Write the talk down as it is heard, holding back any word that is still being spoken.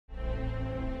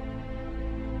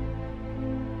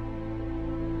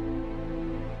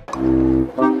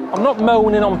I'm not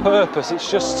moaning on purpose,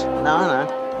 it's just... No, I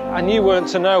know. And you weren't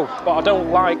to know, but I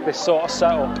don't like this sort of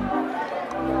setup.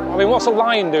 I mean, what's a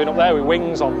lion doing up there with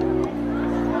wings on?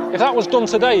 If that was done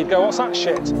today, you'd go, what's that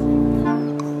shit?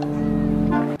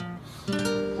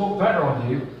 Look better on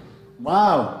you.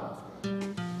 Wow.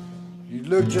 You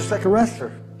look just like a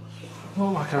wrestler.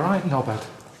 Look like a right knobhead.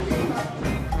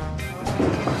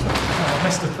 Oh, I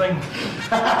missed a thing.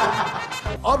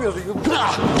 Obviously, you...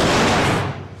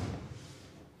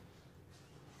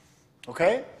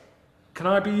 Okay? Can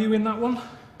I be you in that one?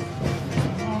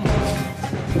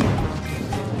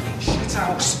 Shit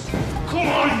house. Come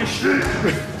on, you shit!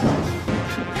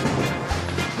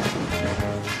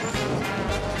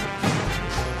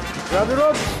 Grab it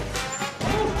up.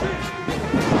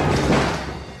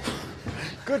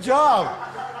 Good job.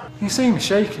 You see me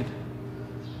shaking.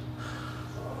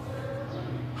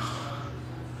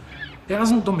 It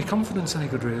hasn't done me confidence any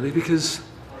good, really, because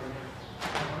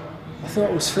I thought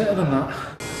I was fitter than that.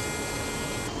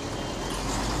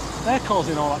 They're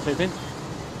causing all that bibbing. Do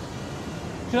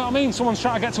you know what I mean? Someone's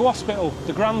trying to get to hospital,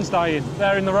 the grand's dying,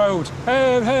 they're in the road.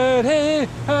 Get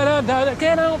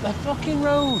out the fucking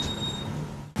road!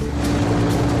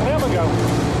 Can I have a go?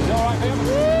 Is it alright for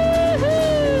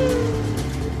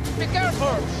you? Be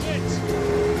careful! Shit!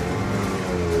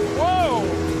 Whoa!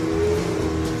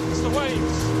 It's the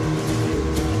waves.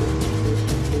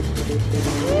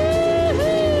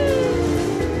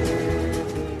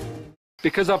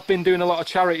 Because I've been doing a lot of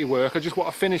charity work, I just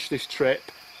want to finish this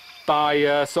trip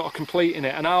by sort of completing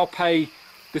it, and I'll pay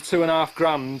the £2.5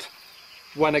 grand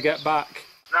when I get back.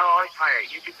 No, I pay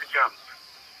it. You did the jump.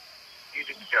 You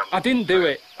did the jump. I didn't do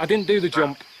it. I didn't do the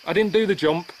jump. I didn't do the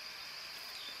jump.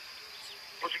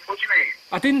 What do you mean?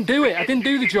 I didn't do it. I didn't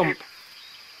do the jump.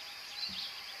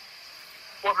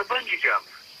 What, the bungee jump?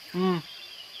 Hmm.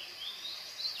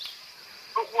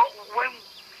 But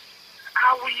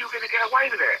how were you going to get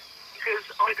away with it? Because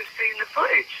I'd have seen the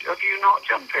footage of you not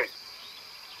jumping.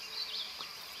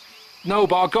 No,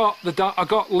 but I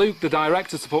got Luke, the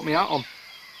director, to put me out on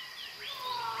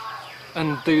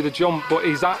and do the jump, but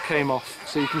his hat came off,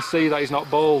 so you can see that he's not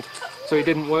bald, so it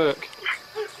didn't work. This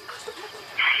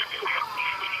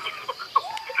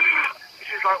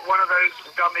is like one of those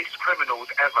dumbest criminals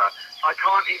ever. I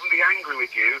can't even be angry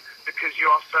with you because you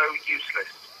are so useless.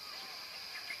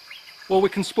 Well, we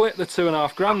can split the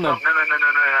 £2.5 grand then.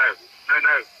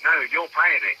 No, you're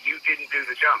paying it. You didn't do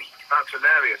the jump. That's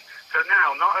hilarious. So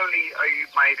now, not only are you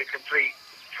made a complete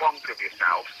twonk of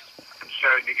yourself and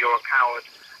shown that you're a coward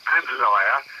and a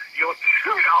liar, you're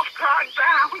 £2.5 grand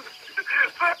down.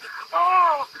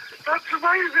 Oh, that's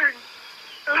amazing.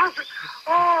 This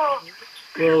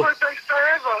is my best day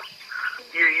ever.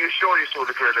 You sure you saw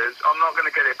the drillers? I'm not going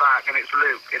to get it back, and it's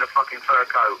Luke in a fucking fur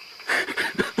coat.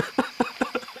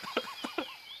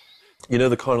 You know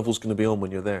the carnival's going to be on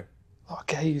when you're there.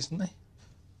 Okay, isn't he?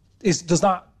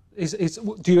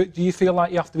 Do you feel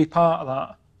like you have to be part of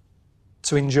that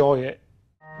to enjoy it?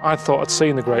 I thought I'd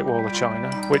seen the Great Wall of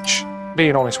China, which,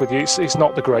 being honest with you, it's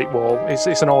not the Great Wall.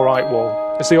 It's an all right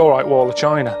wall. It's the all right Wall of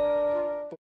China.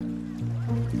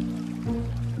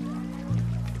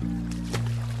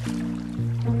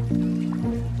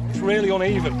 It's really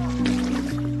uneven.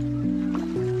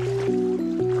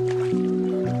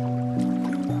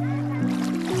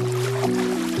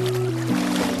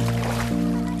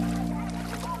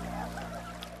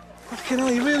 Fucking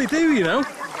hell, you really do, you know? Look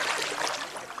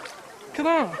at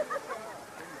that.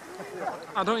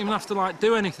 I don't even have to, like,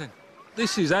 do anything.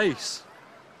 This is ace.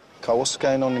 Carl, what's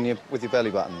going on with your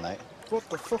belly button, mate? What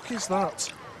the fuck is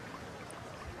that?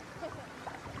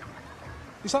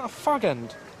 Is that a fag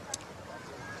end?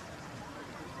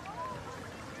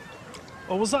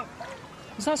 Or was that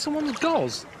someone's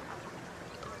gauze?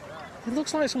 It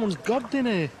looks like someone's gobbed in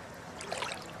here.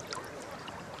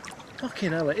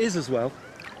 Fucking hell, it is as well.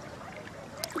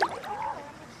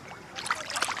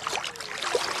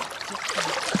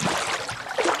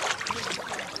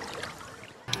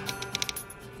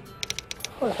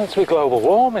 Well, it's meant to be global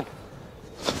warming.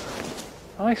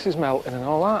 Ice is melting and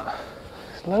all that.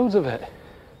 There's loads of it.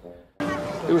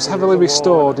 It was heavily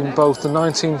restored in both the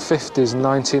 1950s and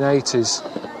 1980s.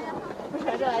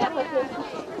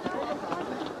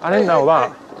 I didn't know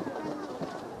that.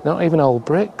 Not even old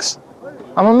bricks.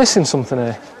 Am I missing something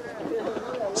here?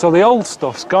 So the old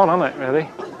stuff's gone, hasn't it, really?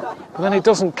 But then it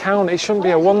doesn't count, it shouldn't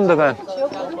be a wonder then.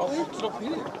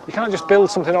 You can't just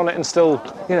build something on it and still,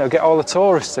 you know, get all the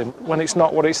tourists in when it's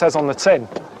not what it says on the tin.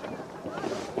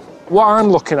 What I'm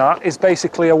looking at is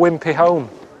basically a wimpy home.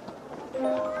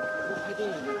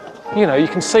 You know, you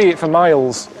can see it for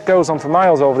miles. It goes on for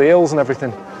miles over the hills and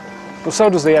everything. But so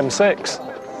does the M6.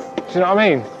 Do you know what I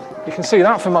mean? You can see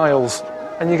that for miles,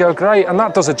 and you go, great, and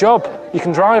that does a job. You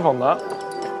can drive on that.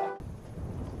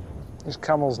 This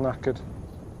camel's knackered.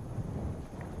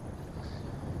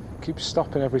 Keeps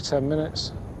stopping every 10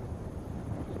 minutes.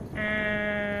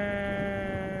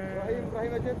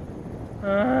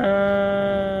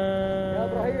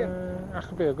 That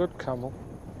could be a good camel.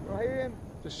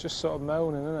 It's just sort of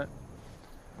moaning, isn't it?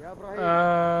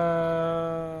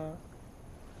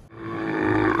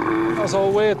 That was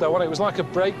all weird though, wasn't it? It was like a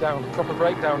breakdown, a proper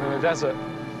breakdown in a desert.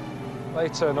 They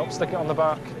turn up, stick it on the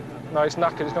back. No, it's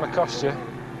knackered, it's going to cost you.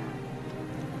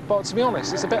 But to be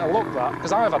honest, it's a bit of luck that,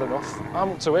 because I've had enough. I'm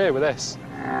up to here with this.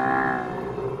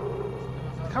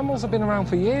 Camels have been around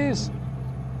for years.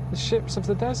 The ships of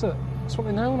the desert. That's what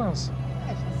they're known as.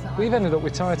 We've ended up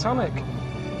with Titanic.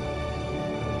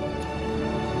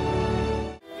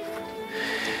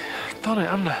 Done it,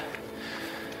 haven't I?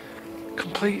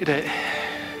 Completed it.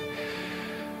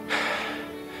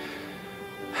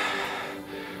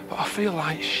 But I feel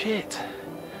like shit.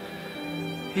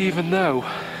 Even though...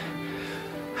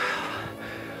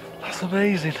 That's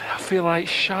amazing. I feel like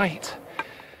shite.